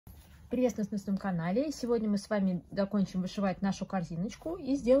Приветствую вас на своем канале. Сегодня мы с вами закончим вышивать нашу корзиночку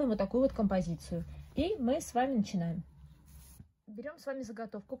и сделаем вот такую вот композицию. И мы с вами начинаем. Берем с вами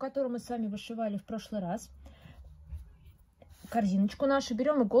заготовку, которую мы с вами вышивали в прошлый раз. Корзиночку нашу.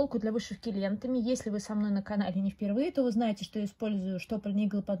 Берем иголку для вышивки лентами. Если вы со мной на канале не впервые, то вы знаете, что я использую штопольные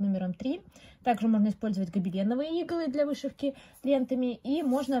иглы под номером 3. Также можно использовать гобеленовые иглы для вышивки лентами. И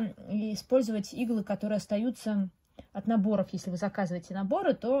можно использовать иглы, которые остаются от наборов. Если вы заказываете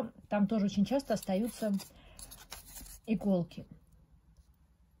наборы, то там тоже очень часто остаются иголки.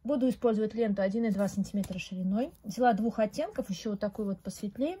 Буду использовать ленту 1,2 см шириной. Взяла двух оттенков, еще вот такой вот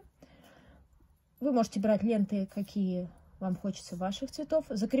посветлее. Вы можете брать ленты, какие вам хочется, ваших цветов.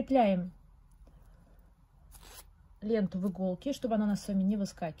 Закрепляем ленту в иголке, чтобы она у нас с вами не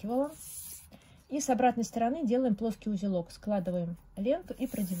выскакивала. И с обратной стороны делаем плоский узелок. Складываем ленту и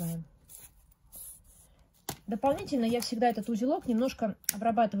продеваем. Дополнительно я всегда этот узелок немножко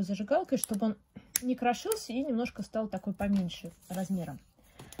обрабатываю зажигалкой, чтобы он не крошился и немножко стал такой поменьше размером.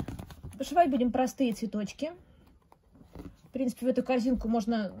 Вышивать будем простые цветочки. В принципе, в эту корзинку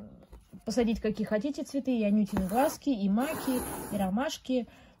можно посадить какие хотите цветы. И анютины глазки, и маки, и ромашки,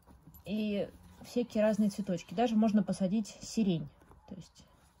 и всякие разные цветочки. Даже можно посадить сирень. То есть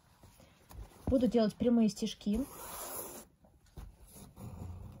буду делать прямые стежки.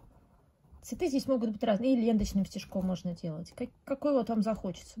 Цветы здесь могут быть разные. И ленточным стежком можно делать. Какой вот вам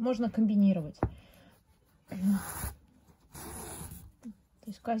захочется. Можно комбинировать. То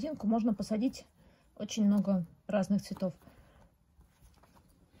есть в корзинку можно посадить очень много разных цветов.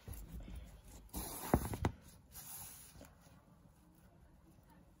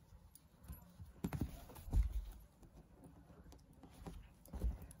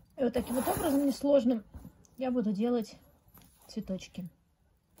 И вот таким вот образом несложным я буду делать цветочки.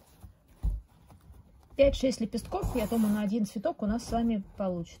 5-6 лепестков, я думаю, на один цветок у нас с вами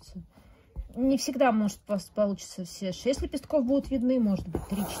получится. Не всегда, может, получится все 6 лепестков будут видны, может быть,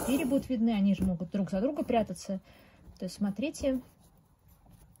 3-4 будут видны, они же могут друг за друга прятаться. То есть смотрите,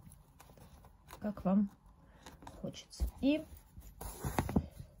 как вам хочется. И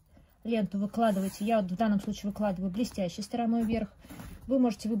ленту выкладывайте, я вот в данном случае выкладываю блестящей стороной вверх. Вы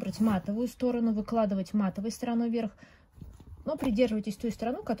можете выбрать матовую сторону, выкладывать матовой стороной вверх. Но придерживайтесь той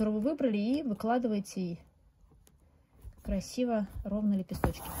стороны, которую вы выбрали, и выкладывайте красиво, ровно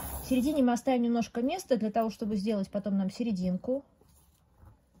лепесточки. В середине мы оставим немножко места для того, чтобы сделать потом нам серединку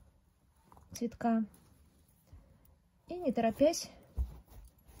цветка. И не торопясь,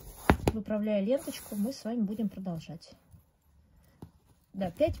 выправляя ленточку, мы с вами будем продолжать.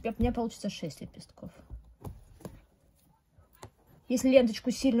 Да, 5, у меня получится 6 лепестков. Если ленточку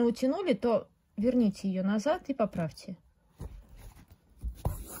сильно утянули, то верните ее назад и поправьте.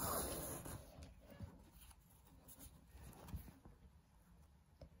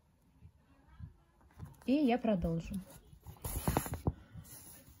 И я продолжу.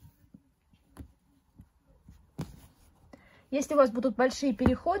 Если у вас будут большие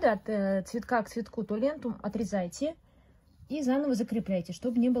переходы от цветка к цветку, то ленту отрезайте и заново закрепляйте,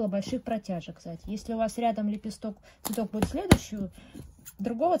 чтобы не было больших протяжек сзади. Если у вас рядом цветок будет следующий,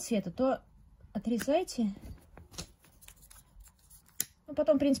 другого цвета, то отрезайте. Ну,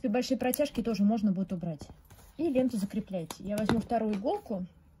 потом, в принципе, большие протяжки тоже можно будет убрать. И ленту закрепляйте. Я возьму вторую иголку.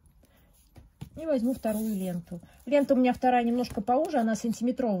 И возьму вторую ленту. Лента у меня вторая немножко поуже, она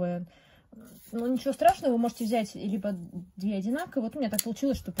сантиметровая. Но ничего страшного, вы можете взять либо две одинаковые. Вот у меня так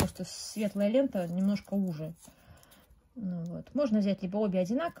получилось, что просто светлая лента немножко уже. Ну, вот. Можно взять либо обе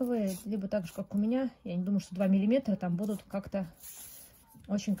одинаковые, либо так же, как у меня. Я не думаю, что 2 миллиметра там будут как-то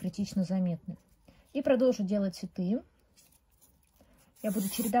очень критично заметны. И продолжу делать цветы. Я буду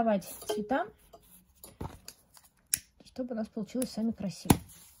чередовать цвета, чтобы у нас получилось сами красиво.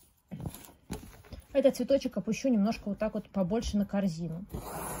 Этот цветочек опущу немножко вот так вот побольше на корзину.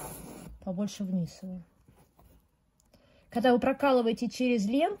 Побольше вниз его. Когда вы прокалываете через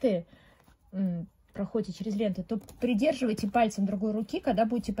ленты, проходите через ленты, то придерживайте пальцем другой руки, когда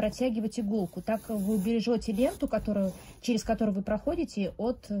будете протягивать иголку. Так вы бережете ленту, через которую вы проходите,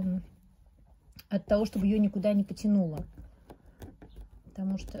 от того, чтобы ее никуда не потянуло.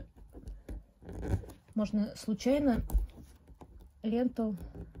 Потому что можно случайно ленту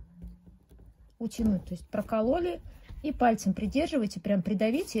утянуть. То есть прокололи и пальцем придерживайте, прям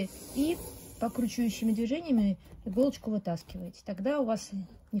придавите и покручивающими движениями иголочку вытаскиваете. Тогда у вас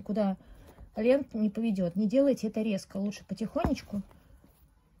никуда лент не поведет. Не делайте это резко, лучше потихонечку,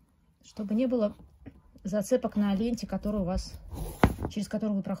 чтобы не было зацепок на ленте, через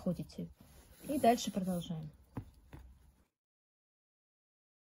которую вы проходите. И дальше продолжаем.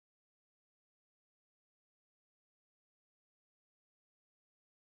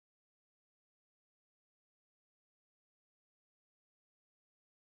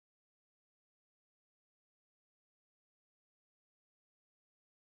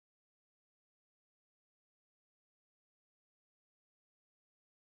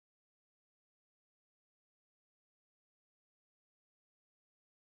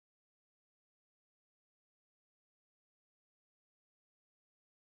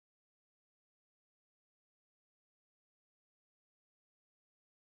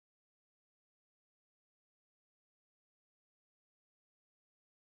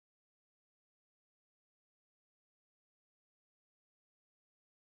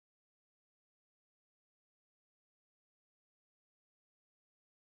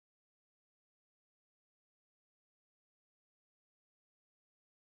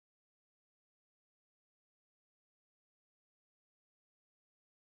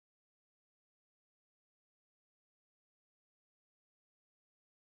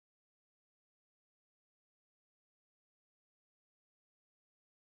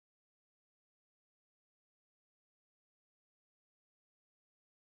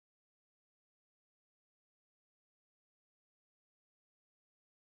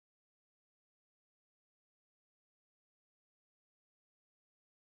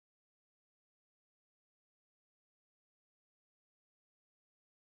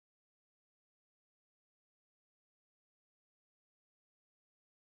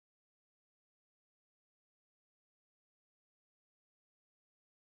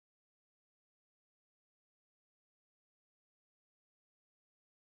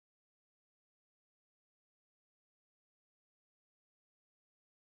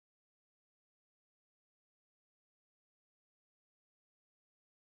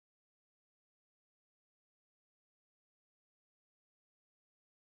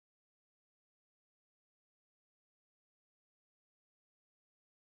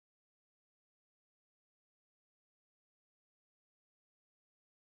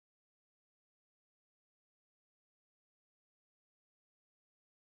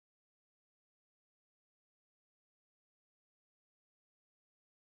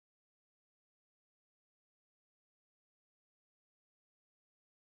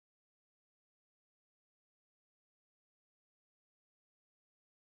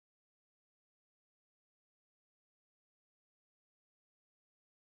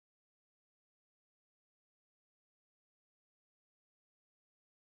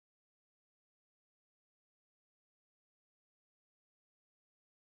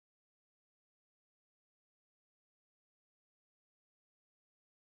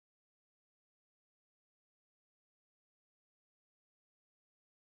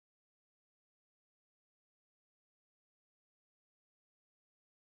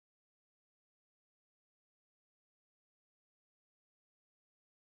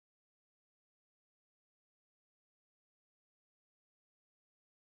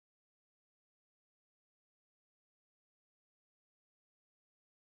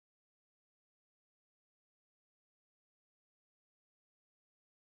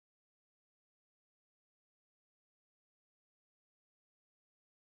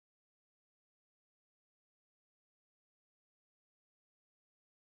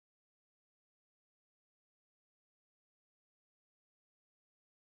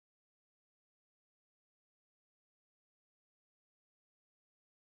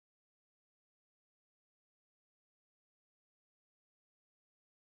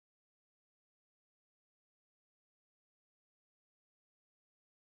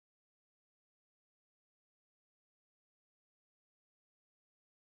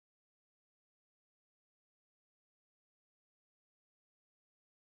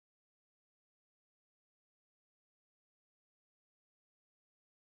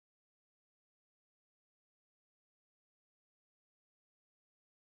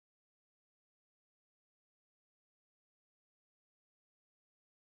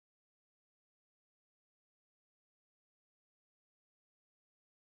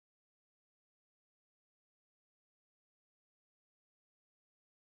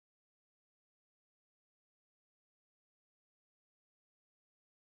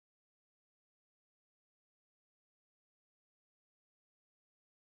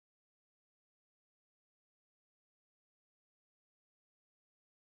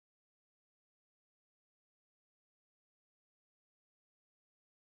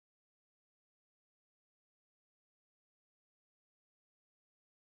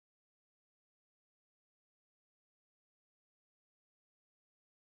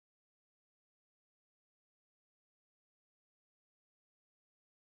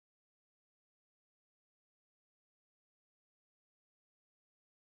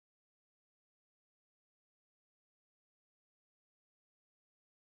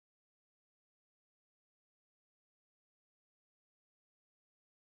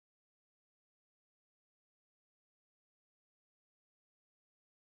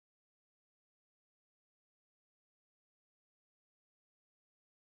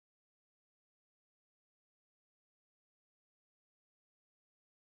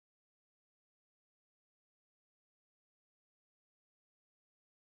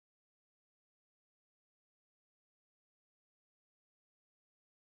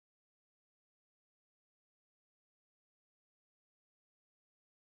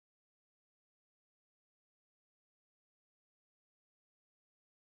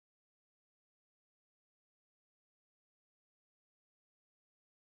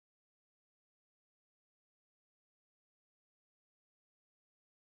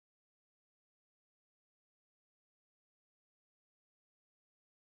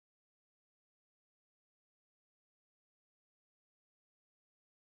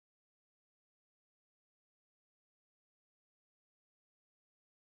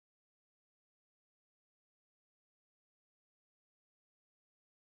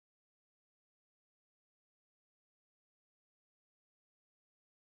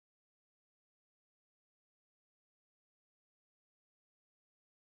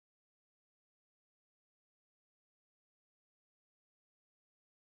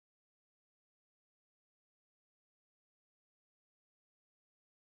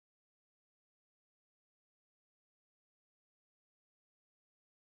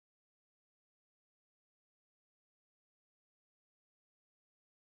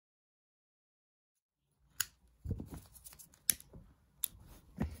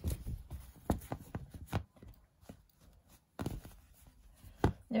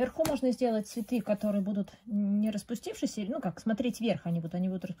 Наверху можно сделать цветы, которые будут не распустившиеся, ну как, смотреть вверх они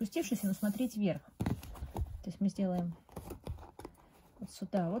будут распустившиеся, но смотреть вверх. То есть мы сделаем вот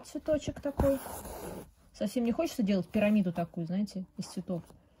сюда вот цветочек такой. Совсем не хочется делать пирамиду такую, знаете, из цветов.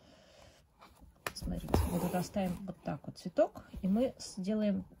 Смотрите, мы тут оставим вот так вот цветок, и мы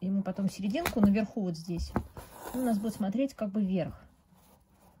сделаем ему потом серединку наверху вот здесь. Он у нас будет смотреть как бы вверх.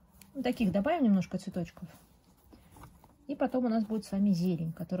 Ну, таких добавим немножко цветочков. И потом у нас будет с вами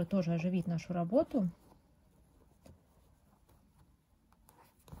зелень, которая тоже оживит нашу работу.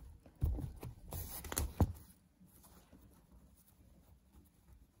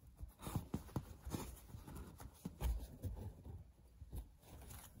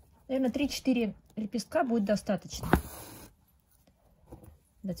 Наверное, 3-4 лепестка будет достаточно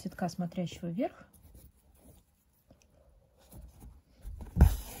для цветка, смотрящего вверх.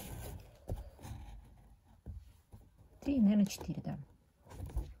 Три, наверное, 4, да.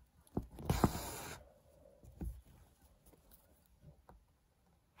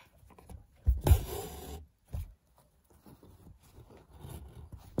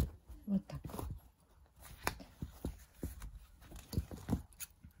 Вот так.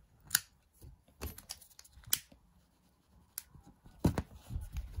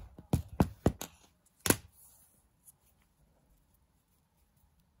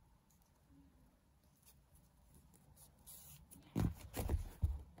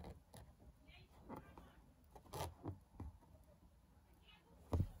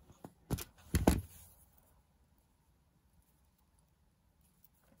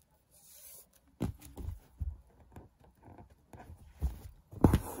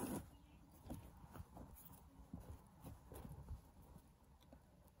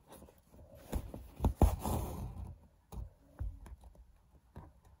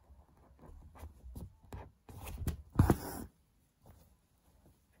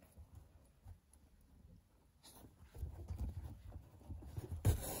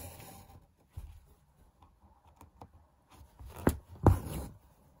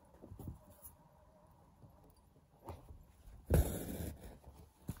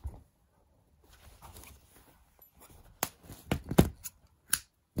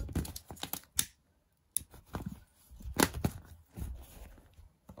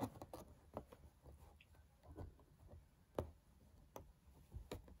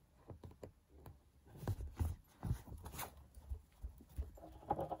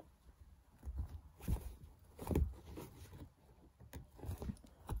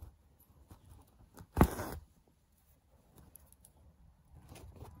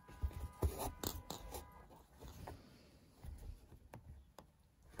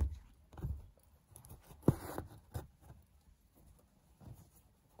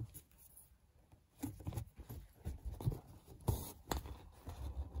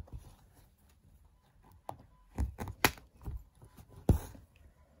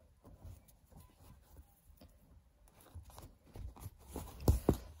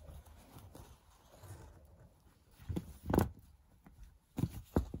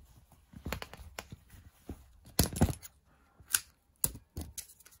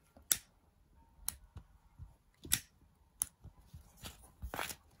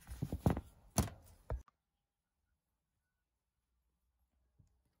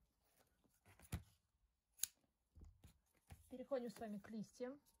 Переходим с вами к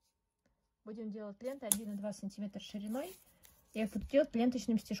листьям. Будем делать ленты 1,2 см шириной. Я их буду делать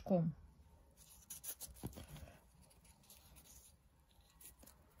ленточным стежком.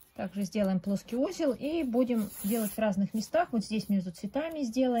 Также сделаем плоский узел и будем делать в разных местах. Вот здесь между цветами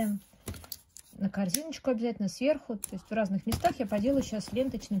сделаем. На корзиночку обязательно сверху. То есть в разных местах я поделаю сейчас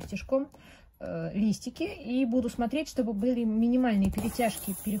ленточным стежком листики. И буду смотреть, чтобы были минимальные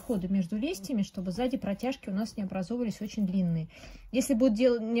перетяжки, переходы между листьями, чтобы сзади протяжки у нас не образовывались очень длинные. Если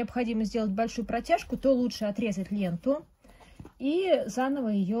будет необходимо сделать большую протяжку, то лучше отрезать ленту и заново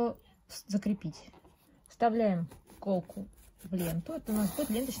ее закрепить. Вставляем иголку в ленту. Это у нас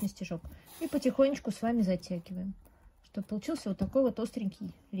будет ленточный стежок. И потихонечку с вами затягиваем, чтобы получился вот такой вот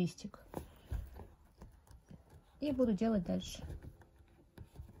остренький листик. И буду делать дальше.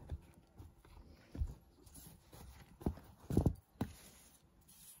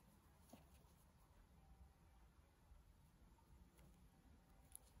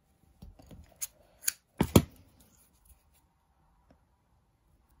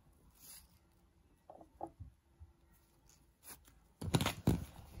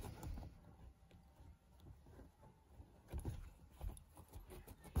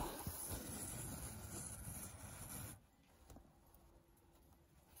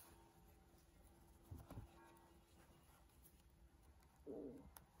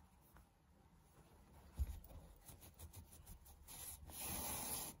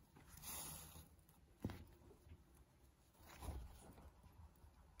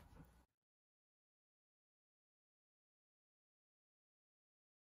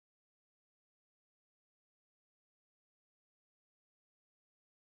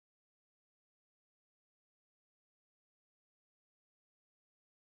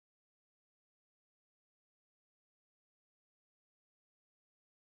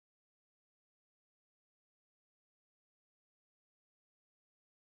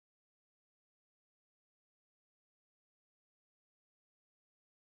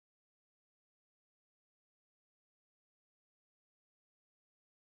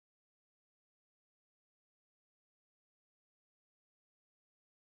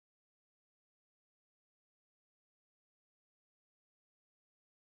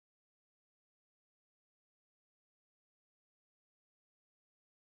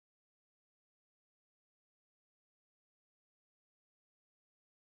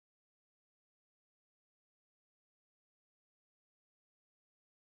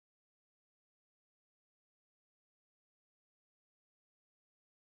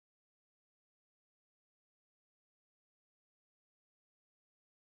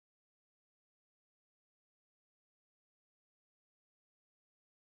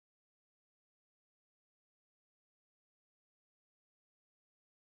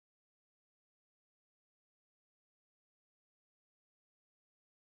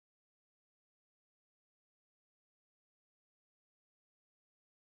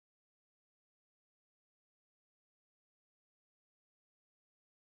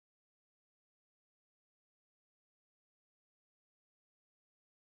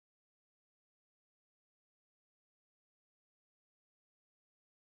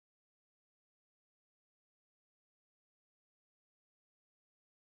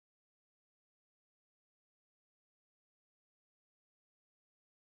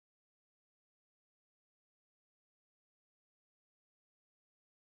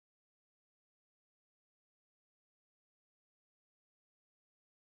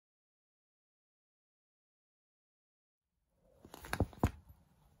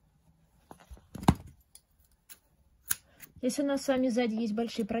 Если у нас с вами сзади есть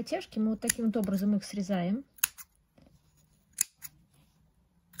большие протяжки, мы вот таким вот образом их срезаем.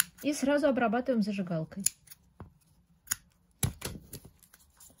 И сразу обрабатываем зажигалкой.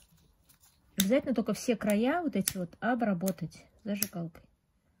 Обязательно только все края вот эти вот обработать зажигалкой,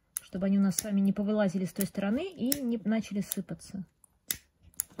 чтобы они у нас с вами не повылазили с той стороны и не начали сыпаться.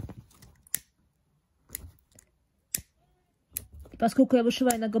 И поскольку я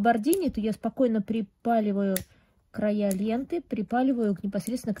вышиваю на габардине, то я спокойно припаливаю края ленты, припаливаю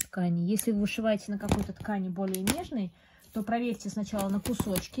непосредственно к ткани. Если вы вышиваете на какой-то ткани более нежной, то проверьте сначала на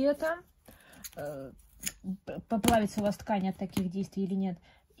кусочки это, поплавится у вас ткань от таких действий или нет.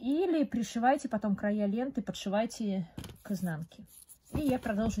 Или пришивайте потом края ленты, подшивайте к изнанке. И я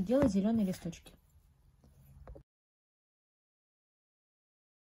продолжу делать зеленые листочки.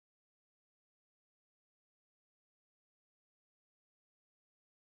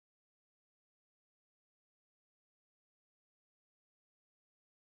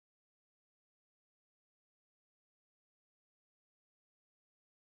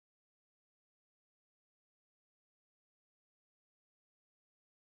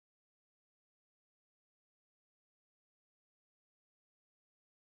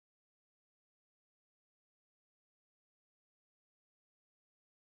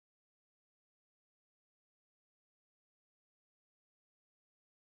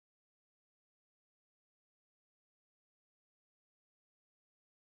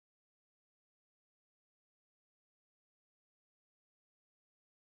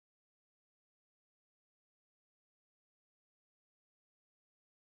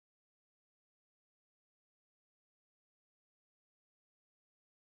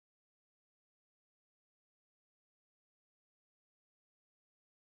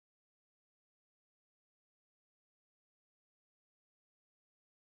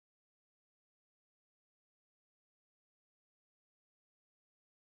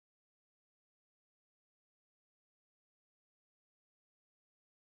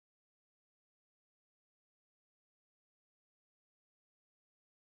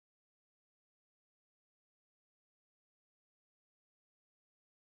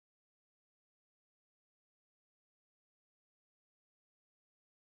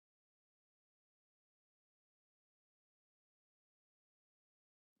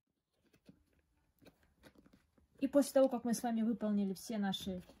 И после того, как мы с вами выполнили все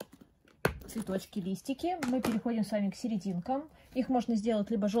наши цветочки, листики, мы переходим с вами к серединкам. Их можно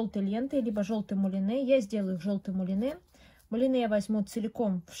сделать либо желтой лентой, либо желтым мулине. Я сделаю их желтым мулине. Мулине я возьму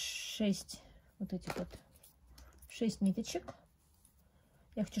целиком в 6, вот этих вот 6 ниточек.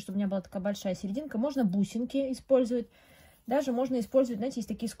 Я хочу, чтобы у меня была такая большая серединка. Можно бусинки использовать. Даже можно использовать, знаете, есть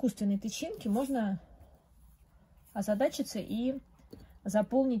такие искусственные тычинки. Можно озадачиться и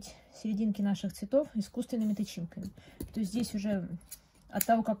заполнить серединки наших цветов искусственными тычинками. То есть здесь уже от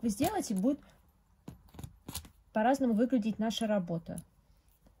того, как вы сделаете, будет по-разному выглядеть наша работа.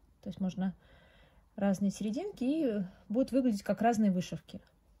 То есть можно разные серединки и будут выглядеть как разные вышивки.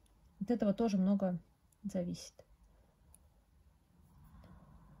 От этого тоже много зависит.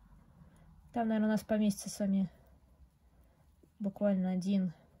 Там, наверное, у нас поместится с вами буквально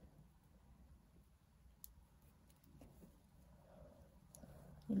один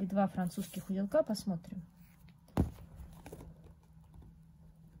или два французских узелка, посмотрим.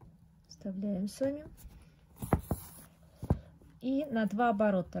 Вставляем с вами. И на 2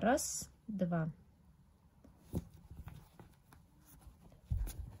 оборота. 1, 2.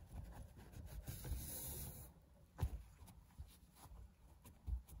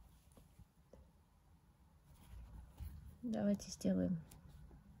 Давайте сделаем,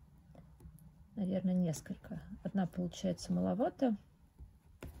 наверное, несколько. Одна получается маловато.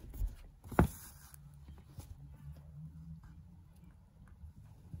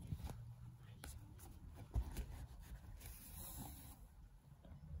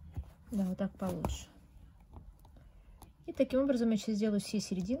 Да, вот так получше. И таким образом я сейчас сделаю все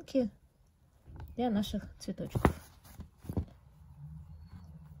серединки для наших цветочков.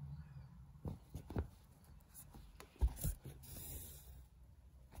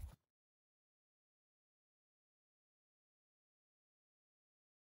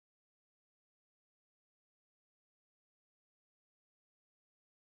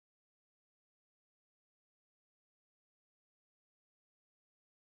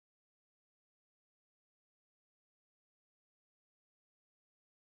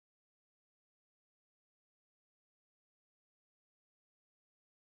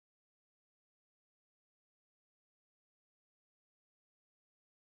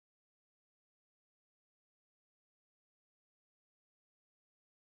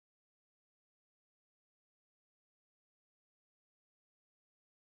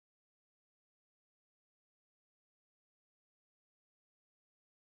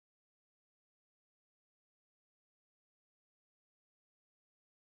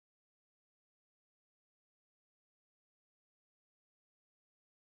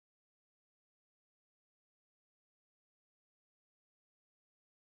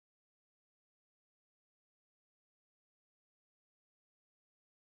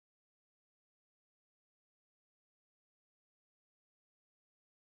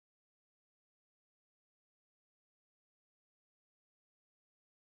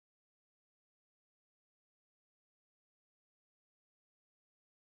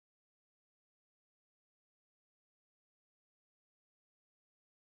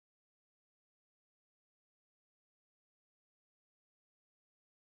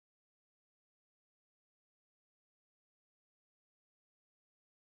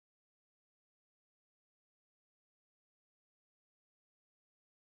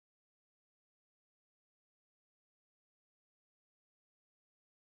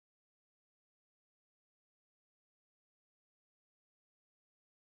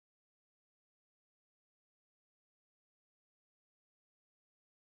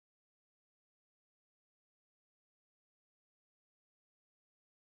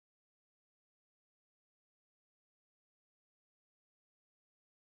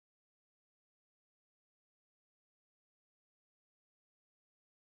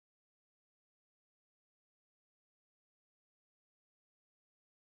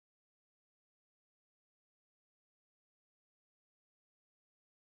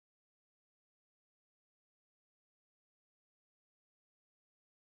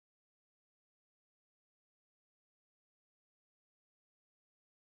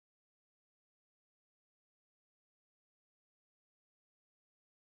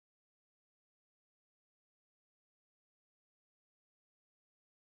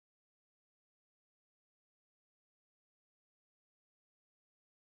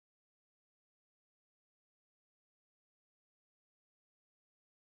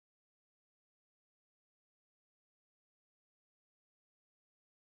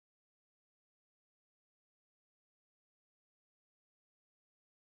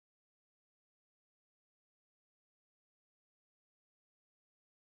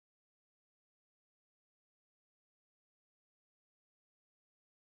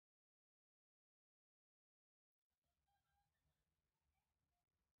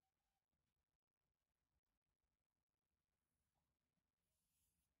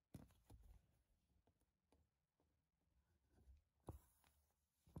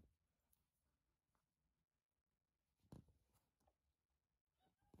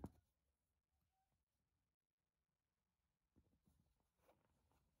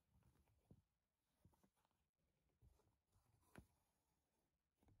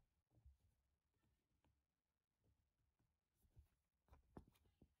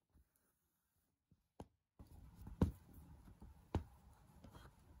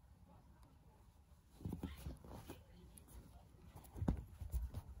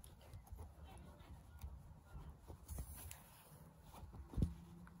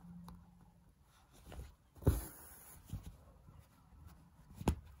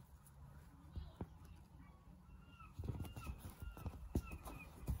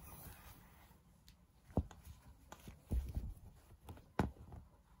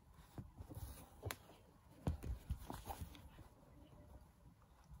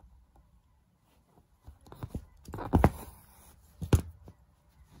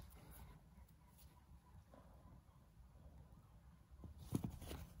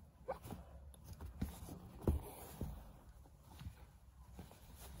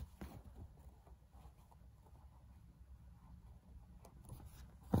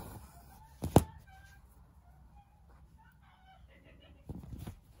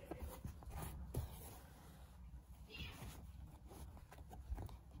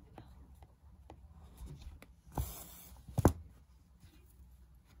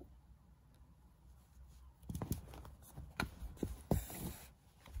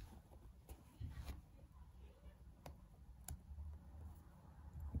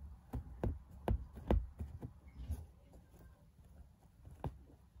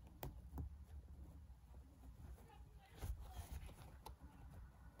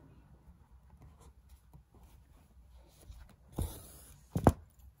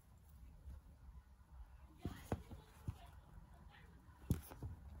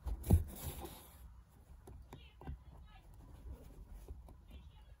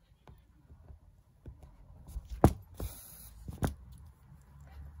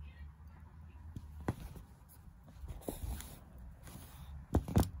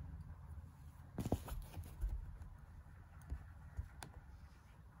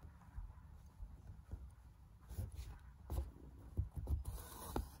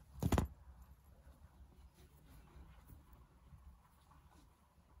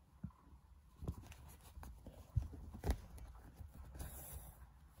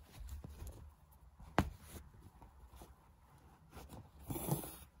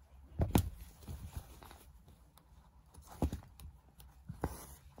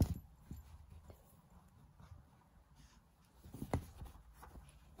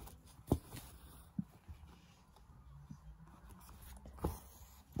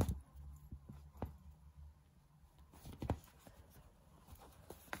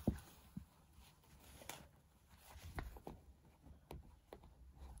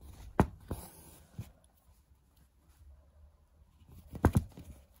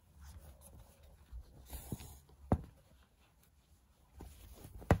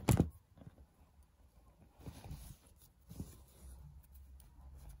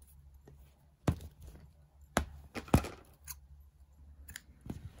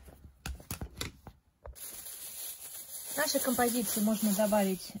 нашей композиции можно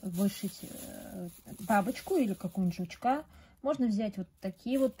добавить, вышить бабочку или какую-нибудь жучка. Можно взять вот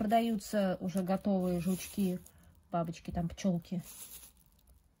такие вот, продаются уже готовые жучки, бабочки, там пчелки.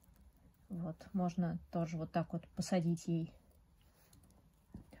 Вот, можно тоже вот так вот посадить ей.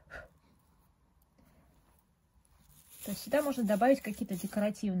 То есть сюда можно добавить какие-то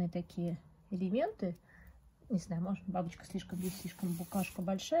декоративные такие элементы. Не знаю, может, бабочка слишком букашка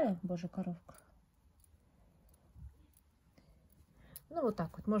большая, божья коровка. Ну, вот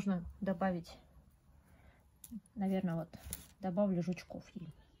так вот можно добавить, наверное, вот добавлю жучков ей.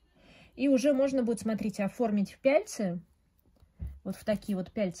 И уже можно будет, смотрите, оформить в пяльцы. Вот в такие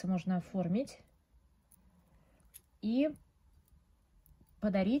вот пяльцы можно оформить. И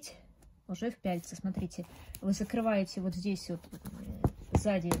подарить уже в пяльцы. Смотрите, вы закрываете вот здесь вот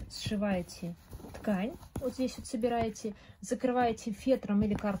сзади, сшиваете ткань. Вот здесь вот собираете, закрываете фетром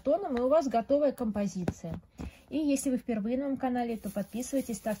или картоном, и у вас готовая композиция. И если вы впервые на моем канале, то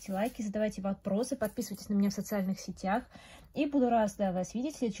подписывайтесь, ставьте лайки, задавайте вопросы, подписывайтесь на меня в социальных сетях. И буду рада вас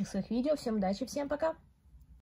видеть в следующих своих видео. Всем удачи, всем пока!